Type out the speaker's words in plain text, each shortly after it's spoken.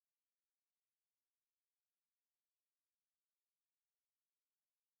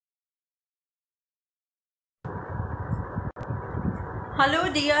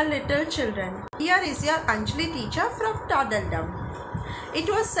Hello dear little children, here is your Anjali teacher from TODDLEDOM. It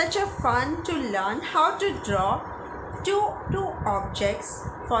was such a fun to learn how to draw two objects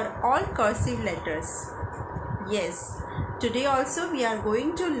for all cursive letters. Yes, today also we are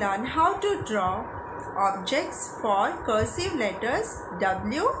going to learn how to draw objects for cursive letters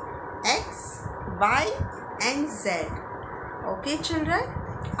W, X, Y and Z. Okay children,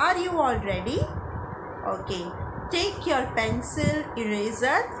 are you all ready? Okay. Take your pencil,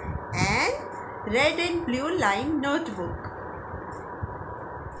 eraser and red and blue line notebook.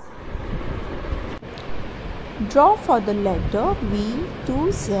 Draw for the letter V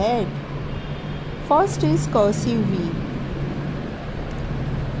to Z. First is cursive V.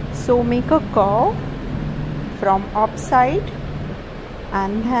 So make a curve from upside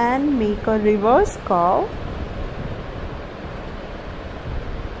and then make a reverse curve.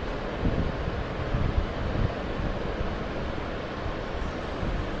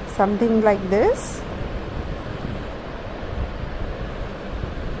 Something like this,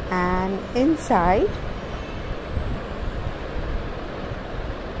 and inside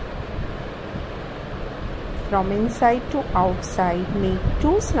from inside to outside make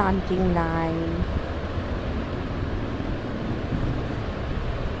two slanting lines.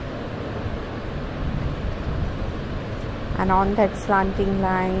 And on that slanting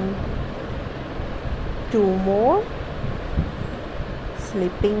line two more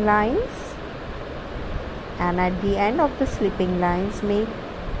slipping lines, and at the end of the slipping lines make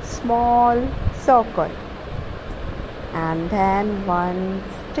small circle and then one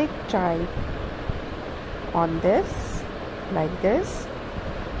stick type on this like this.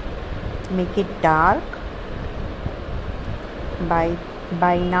 Make it dark. By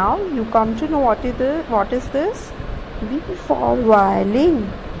now you come to know what is this? V for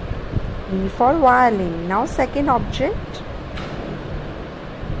violin. V for violin. Now second object,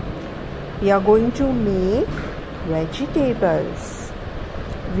 we are going to make vegetables.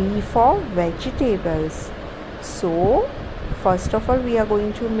 V for vegetables. So first of all we are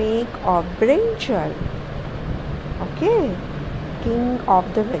going to make a brinjal. Okay, king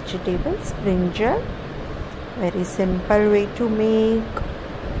of the vegetables, brinjal. Very simple way to make.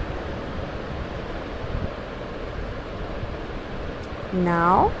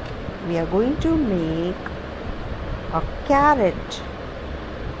 Now we are going to make a carrot.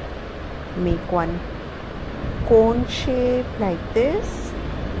 Make one cone shape like this.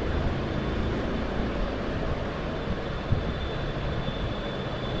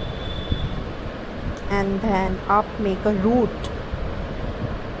 And then up make a root.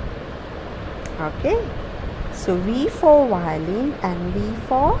 Okay. So V for violin and V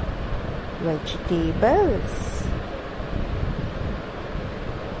for vegetables.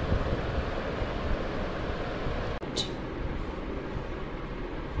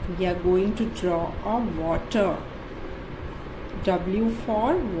 We are going to draw a water. W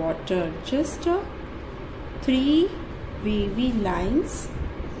for water. Just 3 wavy lines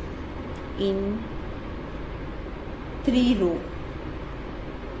in 3 rows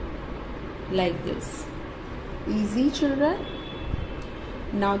like this. Easy children.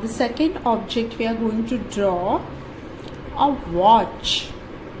 Now the second object we are going to draw a watch.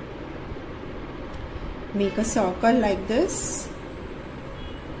 Make a circle like this.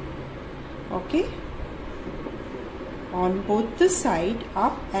 Okay, on both the side,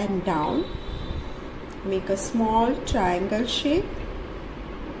 up and down, make a small triangle shape.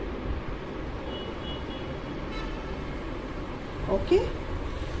 Okay,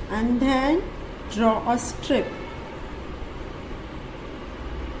 and then draw a strip.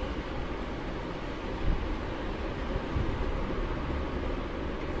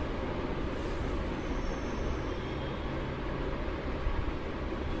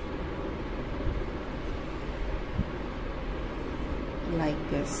 Like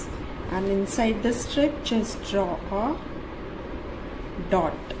this, and inside the strip just draw a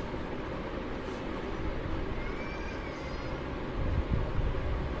dot.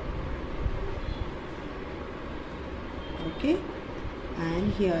 Okay,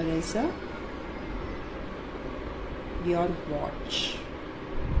 and here is your watch.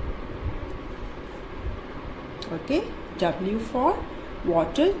 Okay, W for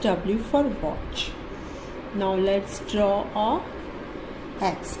water, W for watch. Now let's draw a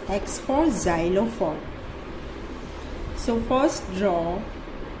X. X for xylophone. So first draw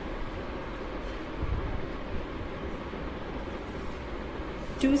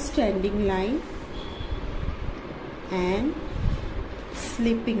two standing line and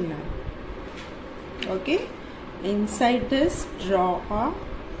slipping line. Okay, inside this draw a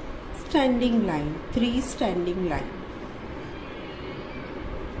standing line, 3 standing line.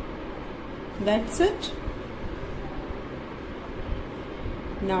 That's it.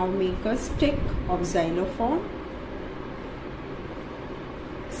 Now make a stick of xylophone,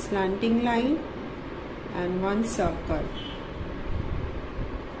 slanting line and one circle.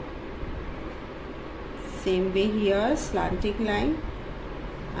 Same way here, slanting line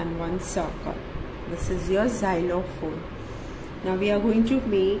and one circle. This is your xylophone. Now we are going to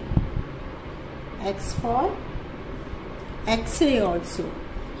make X for X-ray also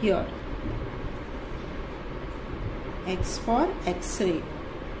here. X for X-ray.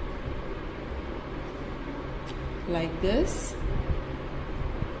 Like this.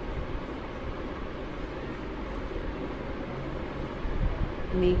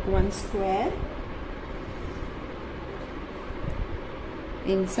 Make one square.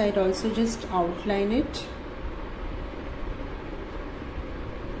 Inside also just outline it.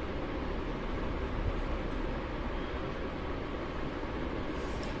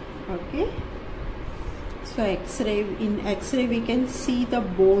 Okay. So X-ray, in X-ray we can see the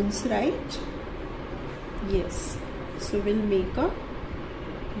bones, right? Yes. So we'll make a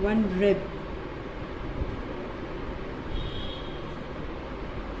one rib.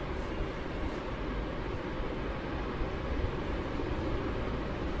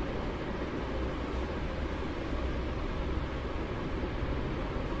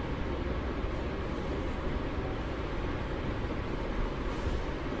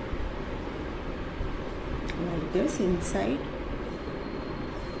 Like this inside.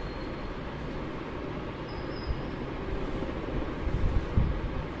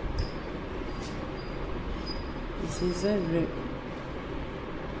 This is a rib.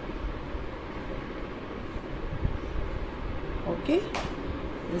 Okay,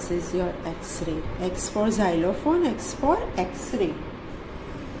 this is your X-ray. X for xylophone, X for X-ray.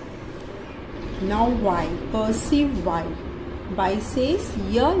 Now Y, cursive Y. Y says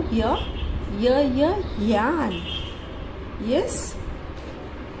here, yarn. Yes,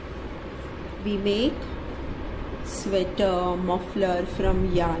 we make sweater, muffler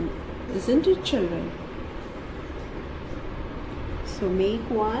from yarn, isn't it, children? So make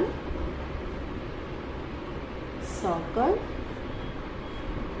one circle,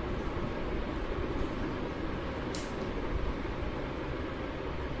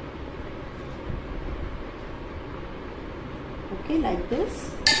 okay, like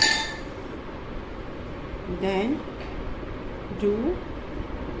this. Then do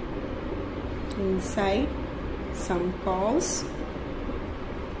inside some curves,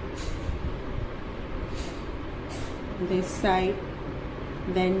 this side,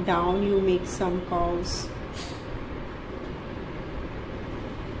 then down you make some curves.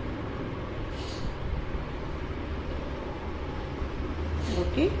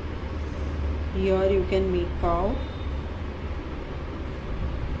 Okay, here you can make curve.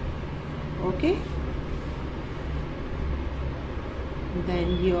 Okay,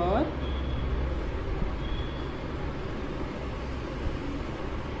 then here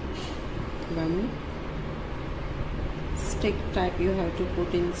one stick type you have to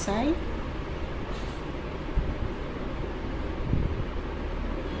put inside.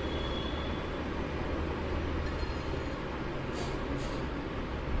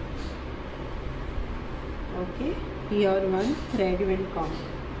 Okay, here one thread will come.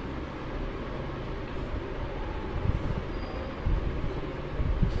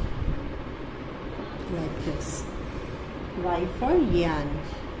 Like this. Y for yarn.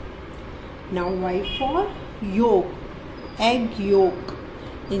 Now Y for yolk, egg yolk.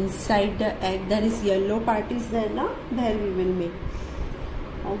 Inside the egg there is yellow part is there now, there we will make.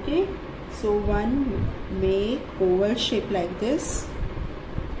 Okay, so one make oval shape like this.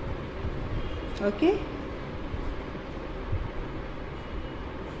 Okay,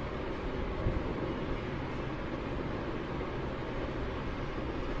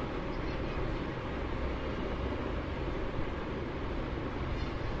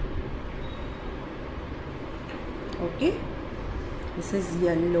 okay, this is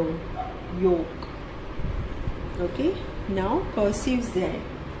yellow yolk. Okay, now cursive Z.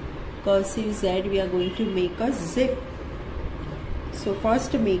 Cursive Z we are going to make a zip. So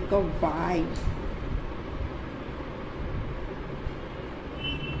first make a Y.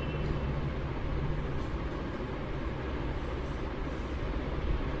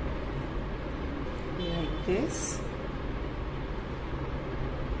 Like this.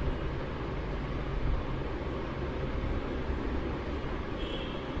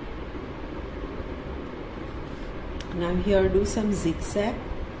 Now here do some zigzag.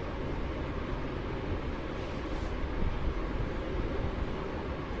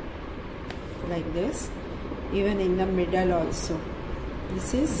 Like this, even in the middle also.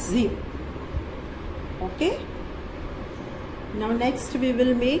 This is zip. Okay. Now next we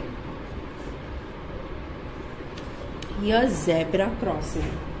will make here zebra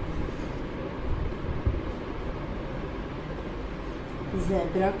crossing.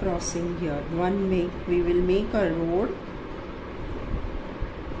 Zebra crossing here. We will make a road.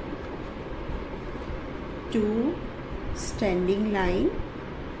 2 standing line,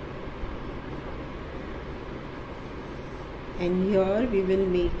 and here we will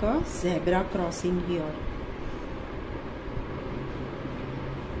make a zebra crossing here.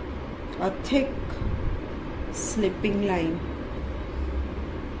 A thick slipping line.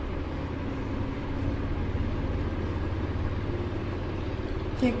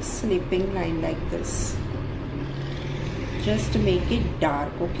 Thick slipping line like this. Just make it dark,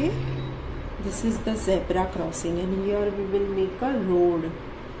 okay? This is the zebra crossing, and here we will make a road.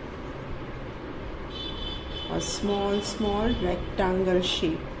 A small rectangle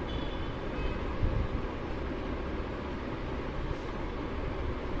shape.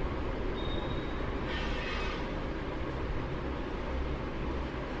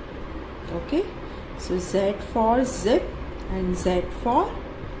 Okay, so Z for zip and Z for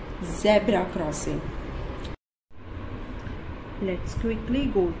zebra crossing. Let's quickly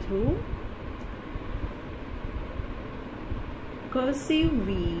go through. Cursive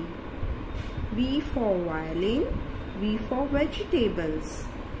V. V for violin, V for vegetables.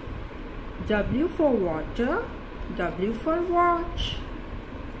 W for water, W for watch.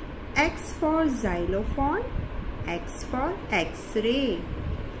 X for xylophone, X for X-ray.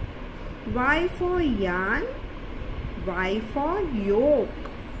 Y for yarn, Y for yoke.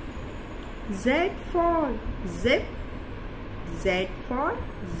 Z for zip, Z for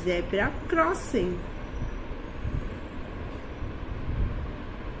zebra crossing.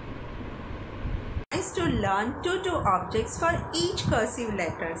 Nice to learn 2 objects for each cursive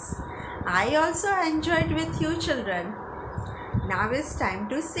letters. I also enjoyed with you children. Now it's time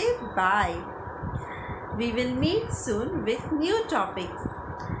to say bye. We will meet soon with new topic.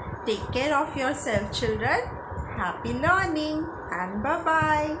 Take care of yourself children. Happy learning and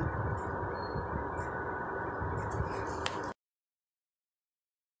bye-bye.